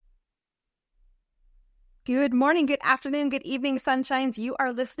Good morning, good afternoon, good evening, sunshines. You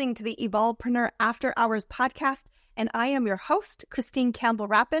are listening to the Evolvepreneur After Hours podcast, and I am your host, Christine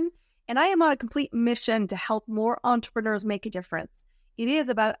Campbell-Rappin, and I am on a complete mission to help more entrepreneurs make a difference. It is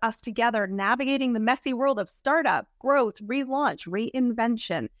about us together navigating the messy world of startup, growth, relaunch,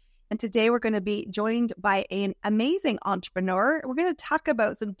 reinvention. And today we're going to be joined by an amazing entrepreneur. We're going to talk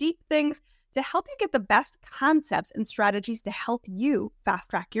about some deep things to help you get the best concepts and strategies to help you fast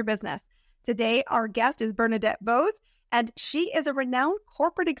track your business. Today, our guest is Bernadette Bose, and she is a renowned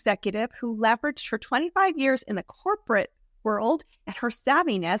corporate executive who leveraged her 25 years in the corporate world and her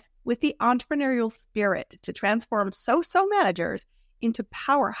savviness with the entrepreneurial spirit to transform so-so managers into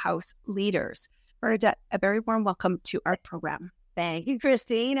powerhouse leaders. Bernadette, a very warm welcome to our program. Thank you,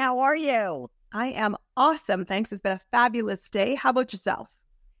 Christine. How are you? I am awesome. Thanks. It's been a fabulous day. How about yourself?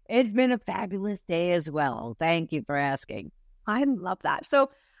 It's been a fabulous day as well. Thank you for asking. I love that. So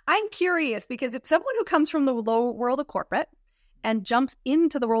I'm curious because if someone who comes from the low world of corporate and jumps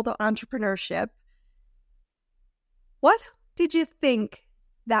into the world of entrepreneurship, what did you think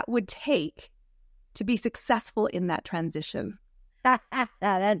that would take to be successful in that transition? That's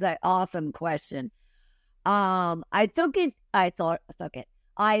an awesome question. I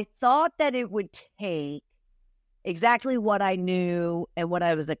thought that it would take exactly what I knew and what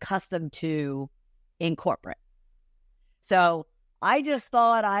I was accustomed to in corporate. So I just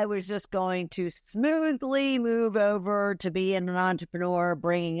thought I was just going to smoothly move over to being an entrepreneur,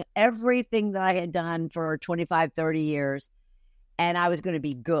 bringing everything that I had done for 25, 30 years, and I was going to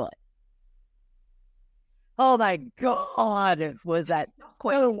be good. Oh my God, was that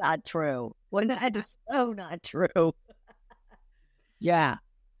so not true? Was that so not true? Yeah.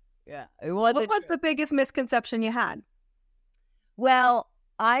 It wasn't. What was the biggest misconception you had? Well,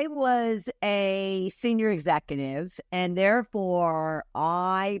 I was a senior executive, and therefore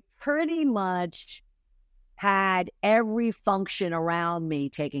I pretty much had every function around me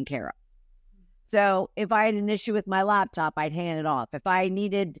taken care of. So if I had an issue with my laptop, I'd hand it off. If I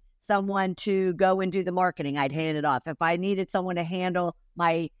needed someone to go and do the marketing, I'd hand it off. If I needed someone to handle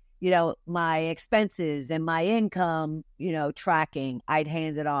my expenses and my income, tracking, I'd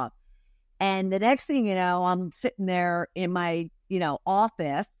hand it off. And the next thing you know, I'm sitting there in my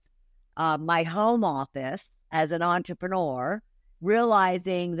office, my home office as an entrepreneur,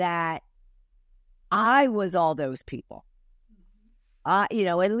 realizing that I was all those people. At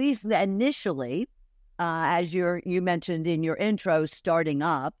least initially, as you mentioned in your intro, starting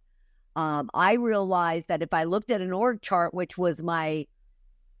up, I realized that if I looked at an org chart, which was my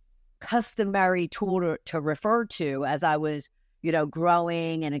customary tool to refer to as I was,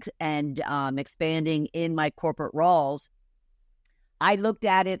 growing and expanding in my corporate roles, I looked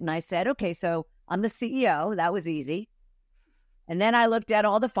at it and I said, okay, so I'm the CEO. That was easy. And then I looked at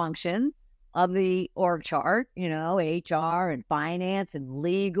all the functions of the org chart, HR and finance and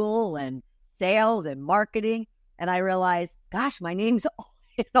legal and sales and marketing. And I realized, gosh, my name's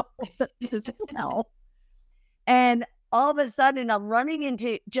in all of this as well. And all of a sudden I'm running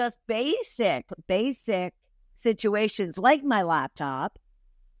into just basic situations like my laptop,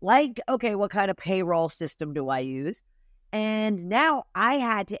 like, okay, what kind of payroll system do I use? And now I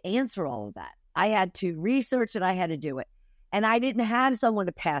had to answer all of that. I had to research it. I had to do it. And I didn't have someone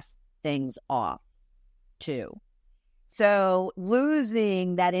to pass things off to. So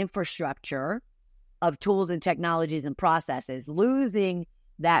losing that infrastructure of tools and technologies and processes, losing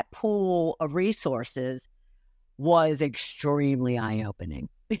that pool of resources was extremely eye-opening.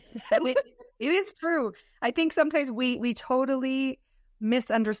 It is true. I think sometimes we totally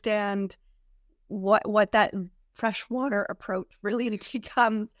misunderstand what that freshwater approach really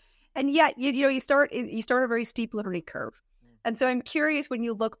becomes, and yet you start a very steep learning curve. And so I'm curious, when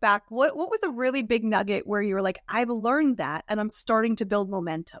you look back, what was a really big nugget where you were like, I've learned that and I'm starting to build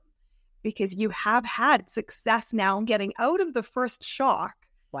momentum, because you have had success now getting out of the first shock.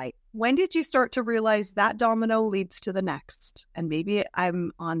 Right. When did you start to realize that domino leads to the next, and maybe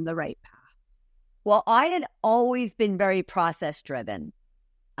I'm on the right path? Well, I had always been very process driven.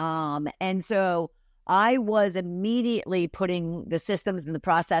 And so I was immediately putting the systems and the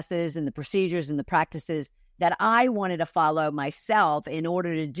processes and the procedures and the practices that I wanted to follow myself in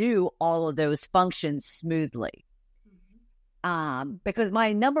order to do all of those functions smoothly. Because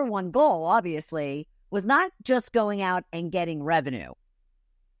my number one goal, obviously, was not just going out and getting revenue.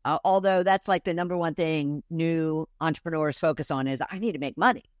 Although that's like the number one thing new entrepreneurs focus on is I need to make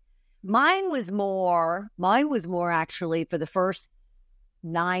money. Mine was more actually for the first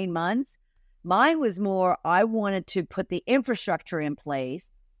 9 months. Mine was more, I wanted to put the infrastructure in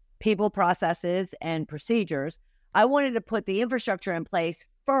place, people, processes, and procedures. I wanted to put the infrastructure in place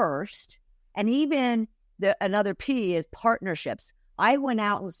first, and even another P is partnerships. I went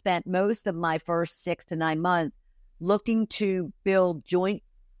out and spent most of my first 6 to 9 months looking to build joint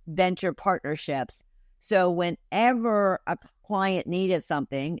venture partnerships. So whenever a client needed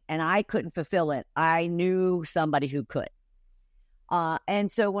something and I couldn't fulfill it, I knew somebody who could.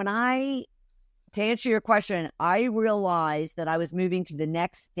 And so to answer your question, I realized that I was moving to the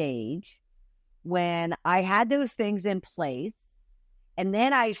next stage when I had those things in place. And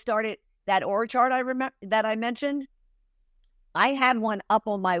then I started that org chart that I mentioned. I had one up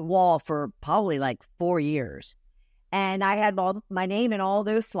on my wall for probably like 4 years. And I had my name in all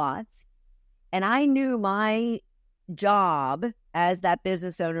those slots. And I knew my job as that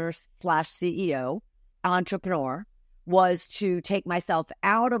business owner / CEO, entrepreneur, was to take myself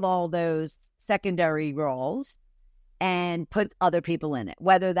out of all those secondary roles and put other people in it.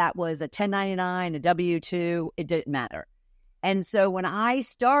 Whether that was a 1099, a W-2, it didn't matter. And so when I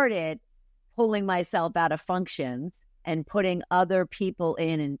started pulling myself out of functions and putting other people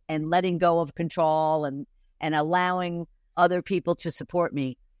in and letting go of control and allowing other people to support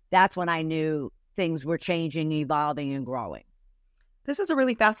me, that's when I knew things were changing, evolving, and growing. This is a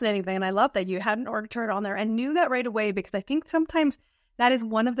really fascinating thing. And I love that you had an org chart on there and knew that right away, because I think sometimes that is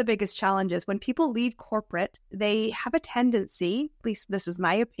one of the biggest challenges. When people leave corporate, they have a tendency, at least this is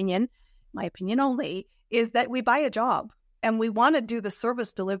my opinion only, is that we buy a job and we want to do the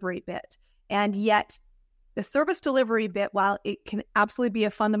service delivery bit. And yet the service delivery bit, while it can absolutely be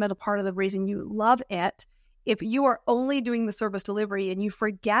a fundamental part of the reason you love it, if you are only doing the service delivery and you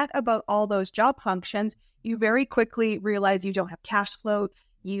forget about all those job functions, you very quickly realize you don't have cash flow.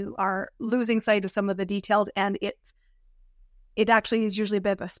 You are losing sight of some of the details, and it actually is usually a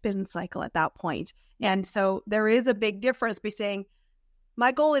bit of a spin cycle at that point. And so there is a big difference between saying,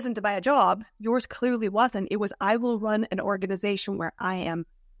 my goal isn't to buy a job. Yours clearly wasn't. It was, I will run an organization where I am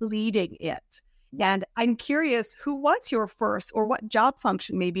leading it. And I'm curious, who was your first, or what job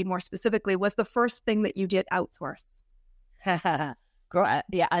function, maybe more specifically, was the first thing that you did outsource?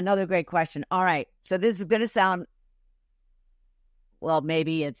 Yeah, another great question. All right. So this is going to sound, well,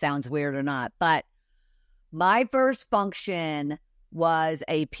 maybe it sounds weird or not, but my first function was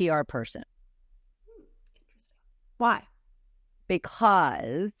a PR person. Interesting. Why?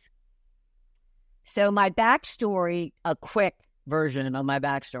 Because, so my backstory, a quick version of my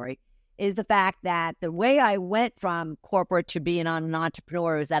backstory, is the fact that the way I went from corporate to being an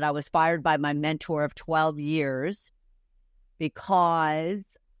entrepreneur is that I was fired by my mentor of 12 years because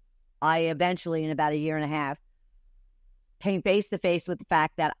I eventually, in about a year and a half, came face to face with the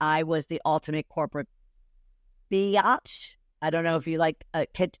fact that I was the ultimate corporate biatch. I don't know if you like,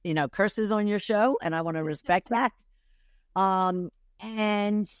 curses on your show, and I want to respect that.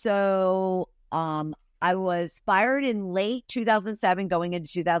 And so I was fired in late 2007, going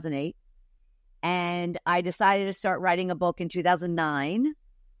into 2008. And I decided to start writing a book in 2009,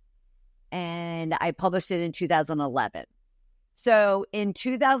 and I published it in 2011. So in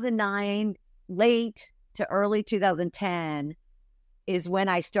 2009, late to early 2010 is when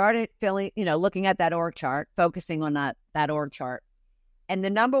I started looking at that org chart, focusing on that org chart. And the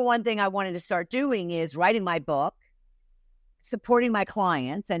number one thing I wanted to start doing is writing my book, supporting my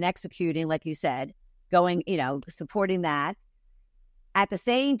clients and executing, like you said, supporting that. At the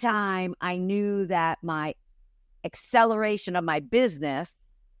same time, I knew that my acceleration of my business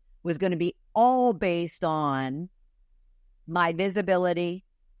was going to be all based on my visibility,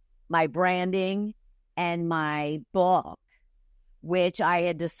 my branding, and my book, which I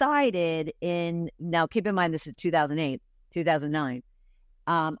had decided now keep in mind this is 2009.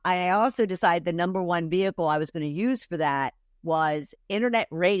 I also decided the number one vehicle I was going to use for that was internet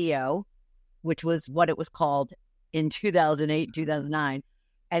radio, which was what it was called in 2008, 2009,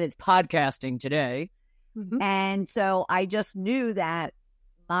 and it's podcasting today. Mm-hmm. And so I just knew that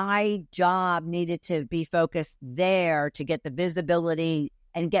my job needed to be focused there to get the visibility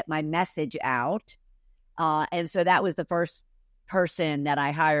and get my message out. And so that was the first person that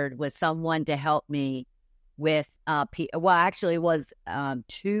I hired, was someone to help me with, it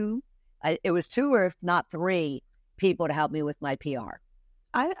was two or if not three people to help me with my PR.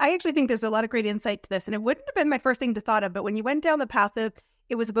 I actually think there's a lot of great insight to this, and it wouldn't have been my first thing to thought of, but when you went down the path of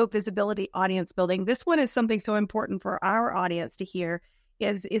it was about visibility, audience building, this one is something so important for our audience to hear,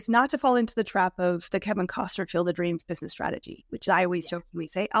 is not to fall into the trap of the Kevin Costner Field of Dreams business strategy, which I always jokingly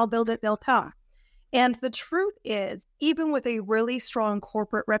say, I'll build it, they'll come. And the truth is, even with a really strong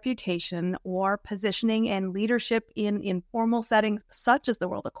corporate reputation or positioning and leadership in informal settings, such as the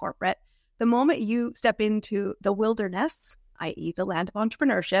world of corporate, the moment you step into the wilderness, i.e. the land of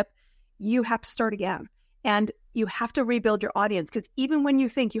entrepreneurship, you have to start again. And you have to rebuild your audience, because even when you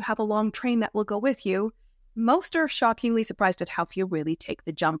think you have a long train that will go with you, most are shockingly surprised at how few really take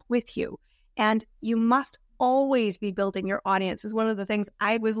the jump with you. And you must always be building your audience is one of the things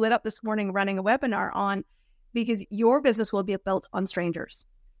I was lit up this morning running a webinar on, because your business will be built on strangers.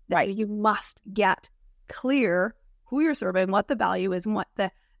 Right. So you must get clear who you're serving, what the value is, and what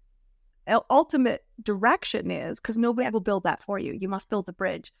the ultimate direction is, because nobody will build that for you. You must build the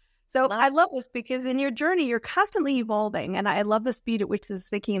bridge. So I love this because in your journey, you're constantly evolving. And I love the speed at which this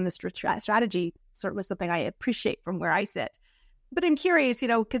thinking and the strategy, certainly something I appreciate from where I sit. But I'm curious,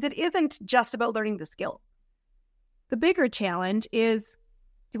 because it isn't just about learning the skills. The bigger challenge is,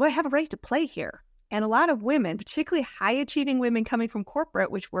 do I have a right to play here? And a lot of women, particularly high-achieving women coming from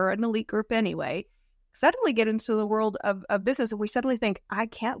corporate, which we're an elite group anyway, suddenly get into the world of business and we suddenly think, I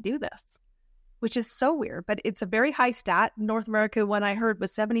can't do this, which is so weird. But it's a very high stat. North America, one I heard,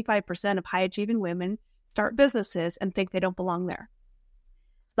 was 75% of high-achieving women start businesses and think they don't belong there.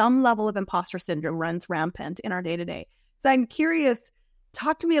 Some level of imposter syndrome runs rampant in our day-to-day. So I'm curious,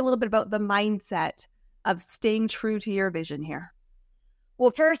 talk to me a little bit about the mindset of staying true to your vision here. Well,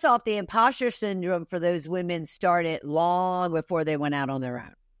 first off, the imposter syndrome for those women started long before they went out on their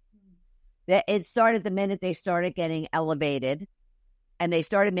own. It started the minute they started getting elevated and they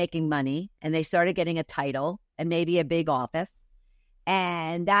started making money and they started getting a title and maybe a big office.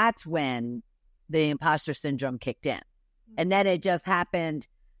 And that's when the imposter syndrome kicked in. And then it just happened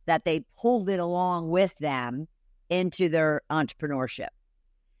that they pulled it along with them into their entrepreneurship.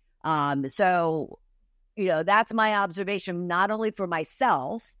 So, that's my observation, not only for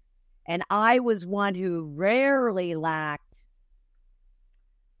myself, and I was one who rarely lacked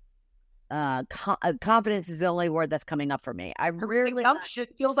confidence is the only word that's coming up for me. I rarely gumption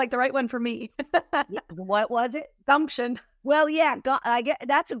feels like the right one for me. What was it? Gumption. Well, yeah,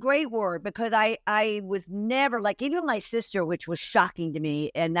 that's a great word, because I was never even my sister, which was shocking to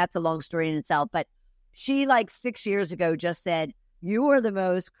me, and that's a long story in itself. But she 6 years ago just said, "You are the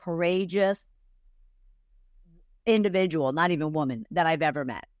most courageous individual, not even woman, that I've ever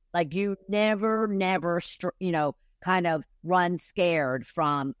met. You never, kind of run scared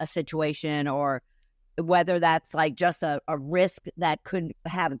from a situation, or whether that's just a risk that could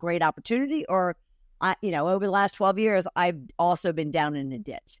have a great opportunity, or, over the last 12 years, I've also been down in a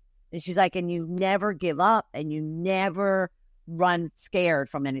ditch." And she's like, "And you never give up and you never run scared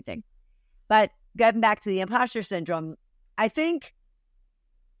from anything." But getting back to the imposter syndrome, I think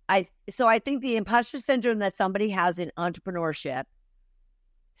the imposter syndrome that somebody has in entrepreneurship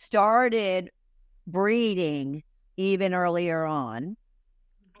started breeding even earlier on.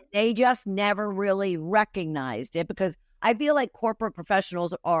 They just never really recognized it, because I feel like corporate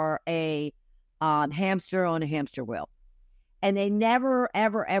professionals are a hamster on a hamster wheel. And they never,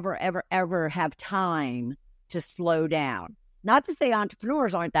 ever, ever, ever, ever have time to slow down. Not to say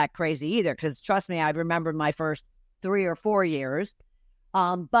entrepreneurs aren't that crazy either, because trust me, I remember my first 3 or 4 years.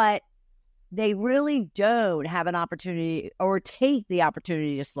 But they really don't have an opportunity or take the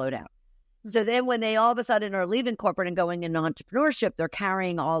opportunity to slow down. So then when they all of a sudden are leaving corporate and going into entrepreneurship, they're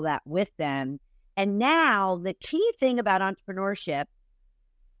carrying all that with them. And now the key thing about entrepreneurship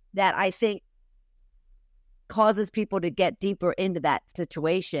that I think causes people to get deeper into that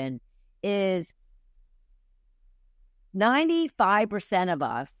situation is 95% of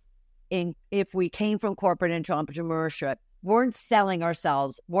us, if we came from corporate into entrepreneurship, weren't selling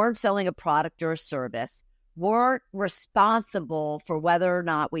ourselves, weren't selling a product or a service, weren't responsible for whether or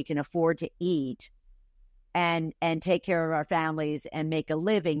not we can afford to eat and take care of our families and make a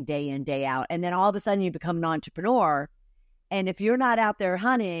living day in, day out. And then all of a sudden you become an entrepreneur. And if you're not out there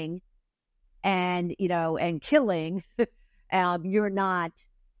hunting and, and killing, you're not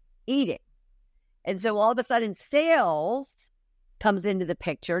eating. And so all of a sudden sales comes into the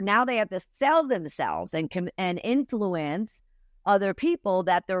picture. Now they have to sell themselves and influence other people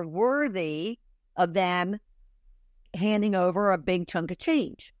that they're worthy of them handing over a big chunk of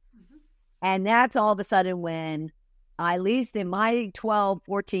change. Mm-hmm. And that's all of a sudden when, at least in my 12,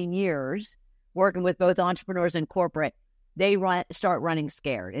 14 years working with both entrepreneurs and corporate, they start running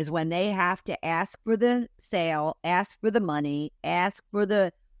scared, is when they have to ask for the sale, ask for the money, ask for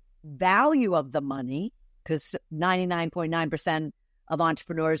the value of the money, because 99.9% of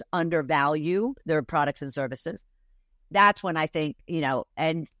entrepreneurs undervalue their products and services. That's when I think,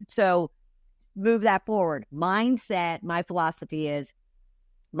 and so move that forward. Mindset, my philosophy is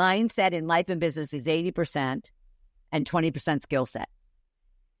mindset in life and business is 80% and 20% skill set.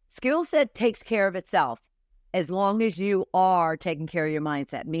 Skill set takes care of itself as long as you are taking care of your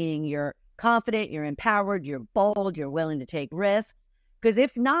mindset, meaning you're confident, you're empowered, you're bold, you're willing to take risks. Because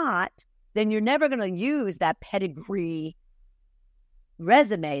if not, then you're never going to use that pedigree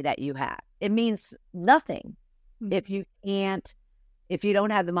resume that you have. It means nothing if you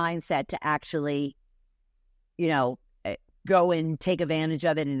don't have the mindset to actually, go and take advantage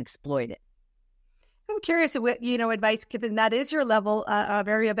of it and exploit it. I'm curious what, advice, given that is your level of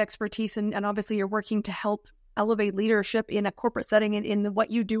area of expertise, and obviously you're working to help elevate leadership in a corporate setting and in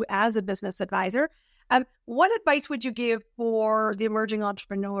what you do as a business advisor. What advice would you give for the emerging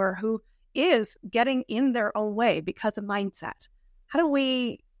entrepreneur who is getting in their own way because of mindset?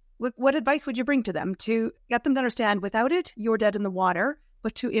 What advice would you bring to them to get them to understand without it, you're dead in the water,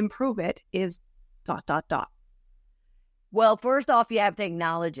 but to improve it is ... Well, first off, you have to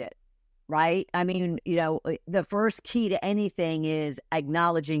acknowledge it, right? I mean, the first key to anything is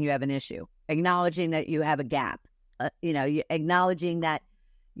acknowledging you have an issue, acknowledging that you have a gap, acknowledging that,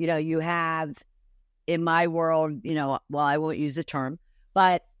 you have, in my world, I won't use the term,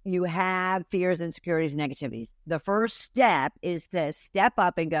 but you have fears, insecurities, negativities. The first step is to step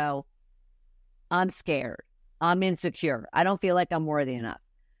up and go, I'm scared. I'm insecure. I don't feel like I'm worthy enough.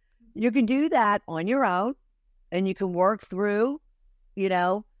 You can do that on your own, and you can work through,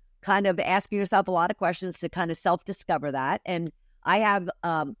 kind of asking yourself a lot of questions to kind of self-discover that. And I have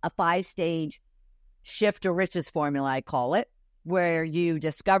a 5-stage shift to riches formula, I call it, where you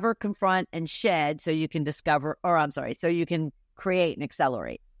discover, confront, and shed so you can so you can create and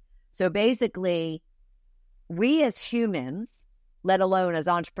accelerate. So basically, we as humans, let alone as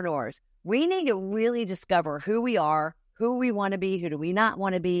entrepreneurs, we need to really discover who we are, who we want to be, who do we not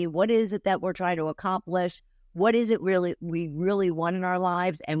want to be, what is it that we're trying to accomplish, what is it we really want in our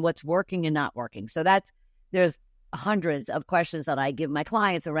lives, and what's working and not working. So there's hundreds of questions that I give my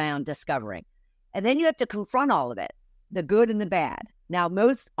clients around discovering. And then you have to confront all of it, the good and the bad. Now,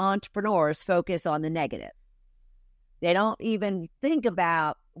 most entrepreneurs focus on the negative. They don't even think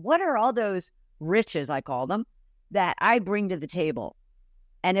about what are all those riches, I call them, that I bring to the table.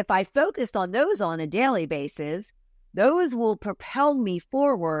 And if I focused on those on a daily basis, those will propel me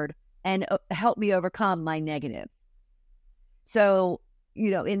forward and help me overcome my negatives. So,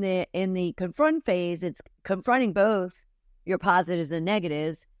 in the confront phase, it's confronting both your positives and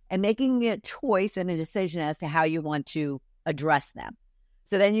negatives and making a choice and a decision as to how you want to address them.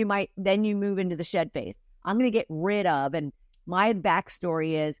 So then you move into the shed phase. I'm going to get rid of, and my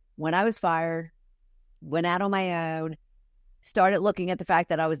backstory is when I was fired, went out on my own, started looking at the fact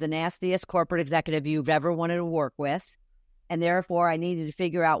that I was the nastiest corporate executive you've ever wanted to work with, and therefore I needed to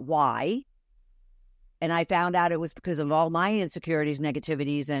figure out why. And I found out it was because of all my insecurities,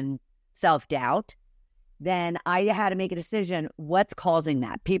 negativities, and self-doubt. Then I had to make a decision, what's causing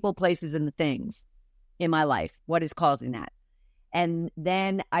that? People, places, and the things in my life. What is causing that? And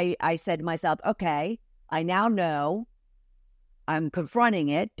then I said to myself, okay, I now know I'm confronting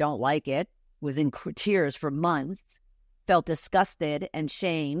it, don't like it, was in tears for months, felt disgusted and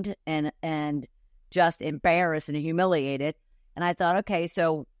shamed and just embarrassed and humiliated. And I thought, okay,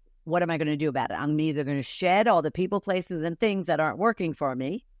 so what am I going to do about it? I'm either going to shed all the people, places, and things that aren't working for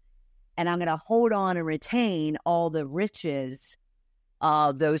me, and I'm going to hold on and retain all the riches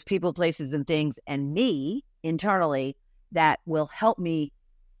of those people, places, and things and me internally that will help me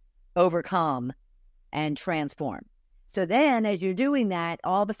overcome and transform. So then as you're doing that,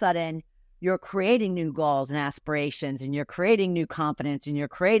 all of a sudden you're creating new goals and aspirations, and you're creating new confidence, and you're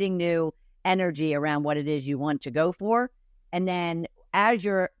creating new energy around what it is you want to go for. And then as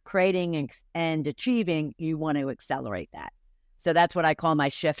you're creating and achieving, you want to accelerate that. So that's what I call my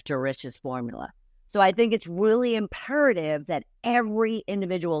shift to riches formula. So I think it's really imperative that every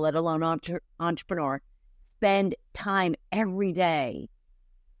individual, let alone entrepreneur, spend time every day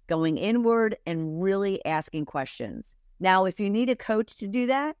going inward and really asking questions. Now, if you need a coach to do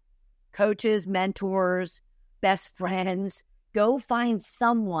that, coaches, mentors, best friends, go find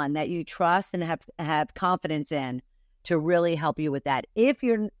someone that you trust and have confidence in to really help you with that if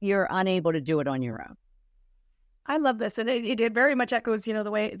you're unable to do it on your own. I love this, and it very much echoes, the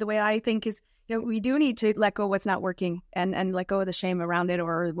way I think is, we do need to let go of what's not working and let go of the shame around it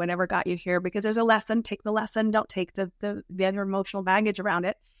or whatever got you here, because there's a lesson. Take the lesson, don't take the other emotional baggage around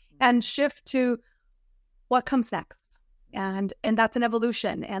it, and shift to what comes next. And that's an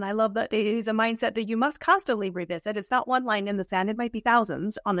evolution. And I love that it is a mindset that you must constantly revisit. It's not one line in the sand. It might be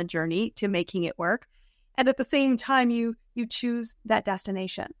thousands on the journey to making it work. And at the same time, you choose that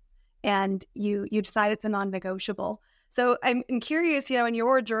destination and you decide it's a non-negotiable. So I'm curious, in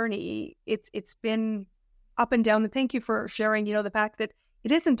your journey, it's been up and down. And thank you for sharing, the fact that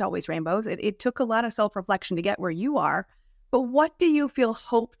it isn't always rainbows. It took a lot of self-reflection to get where you are. But what do you feel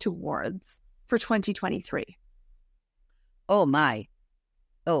hope towards for 2023? Oh, my.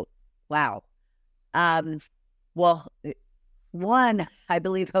 Oh, wow. Well, One, I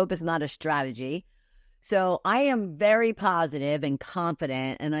believe hope is not a strategy. So I am very positive and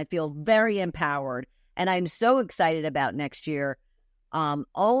confident, and I feel very empowered. And I'm so excited about next year,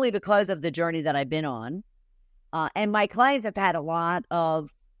 only because of the journey that I've been on. And my clients have had a lot of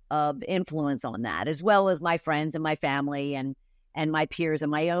influence on that, as well as my friends and my family and my peers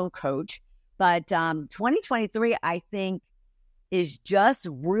and my own coach. But 2023, I think, is just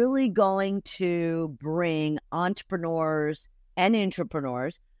really going to bring entrepreneurs and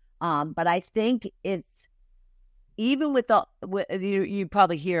intrapreneurs. But I think it's, even with you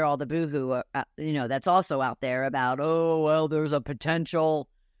probably hear all the boohoo, that's also out there about, oh, well, there's a potential,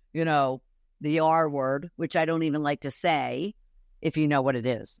 the R word, which I don't even like to say, if you know what it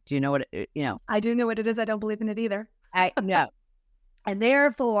is. Do you know what I do know what it is. I don't believe in it either. I know. And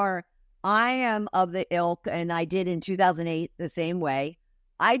therefore, I am of the ilk, and I did in 2008 the same way.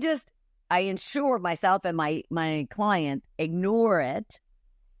 I ensure myself and my clients ignore it,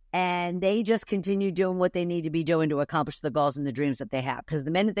 and they just continue doing what they need to be doing to accomplish the goals and the dreams that they have. Because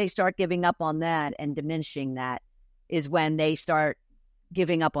the minute they start giving up on that and diminishing that is when they start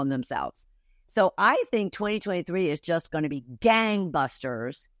giving up on themselves. So I think 2023 is just going to be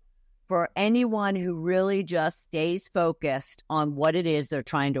gangbusters for anyone who really just stays focused on what it is they're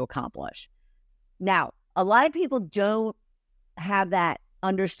trying to accomplish. Now, a lot of people don't have that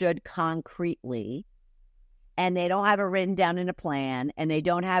understood concretely, and they don't have it written down in a plan, and they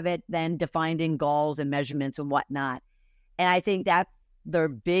don't have it then defined in goals and measurements and whatnot. And I think that's their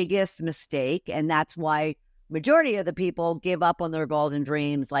biggest mistake, and that's why majority of the people give up on their goals and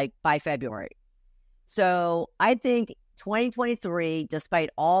dreams like by February. So I think 2023,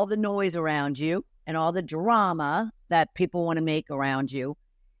 despite all the noise around you and all the drama that people want to make around you,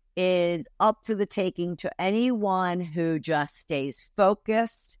 is up to the taking to anyone who just stays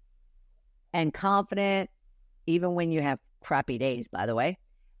focused and confident, even when you have crappy days, by the way,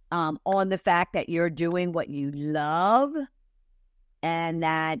 on the fact that you're doing what you love and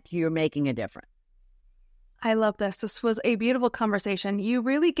that you're making a difference. I love this. This was a beautiful conversation. You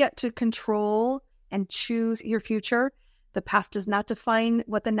really get to control and choose your future. The past does not define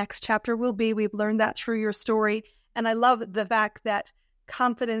what the next chapter will be. We've learned that through your story. And I love the fact that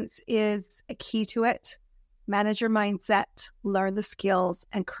confidence is a key to it. Manage your mindset, learn the skills,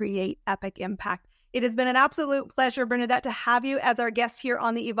 and create epic impact. It has been an absolute pleasure, Bernadette, to have you as our guest here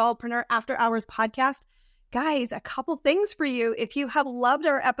on the Evolvepreneur After Hours podcast. Guys, a couple things for you. If you have loved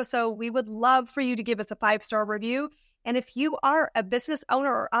our episode, we would love for you to give us a 5-star review. And if you are a business owner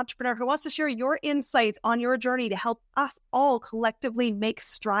or entrepreneur who wants to share your insights on your journey to help us all collectively make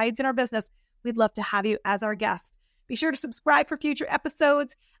strides in our business, we'd love to have you as our guest. Be sure to subscribe for future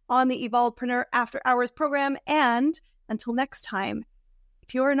episodes on the Evolvepreneur After Hours program. And until next time,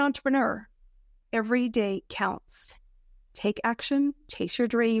 if you're an entrepreneur, every day counts. Take action, chase your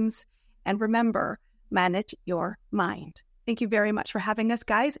dreams, and remember, manage your mind. Thank you very much for having us,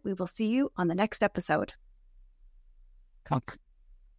 guys. We will see you on the next episode.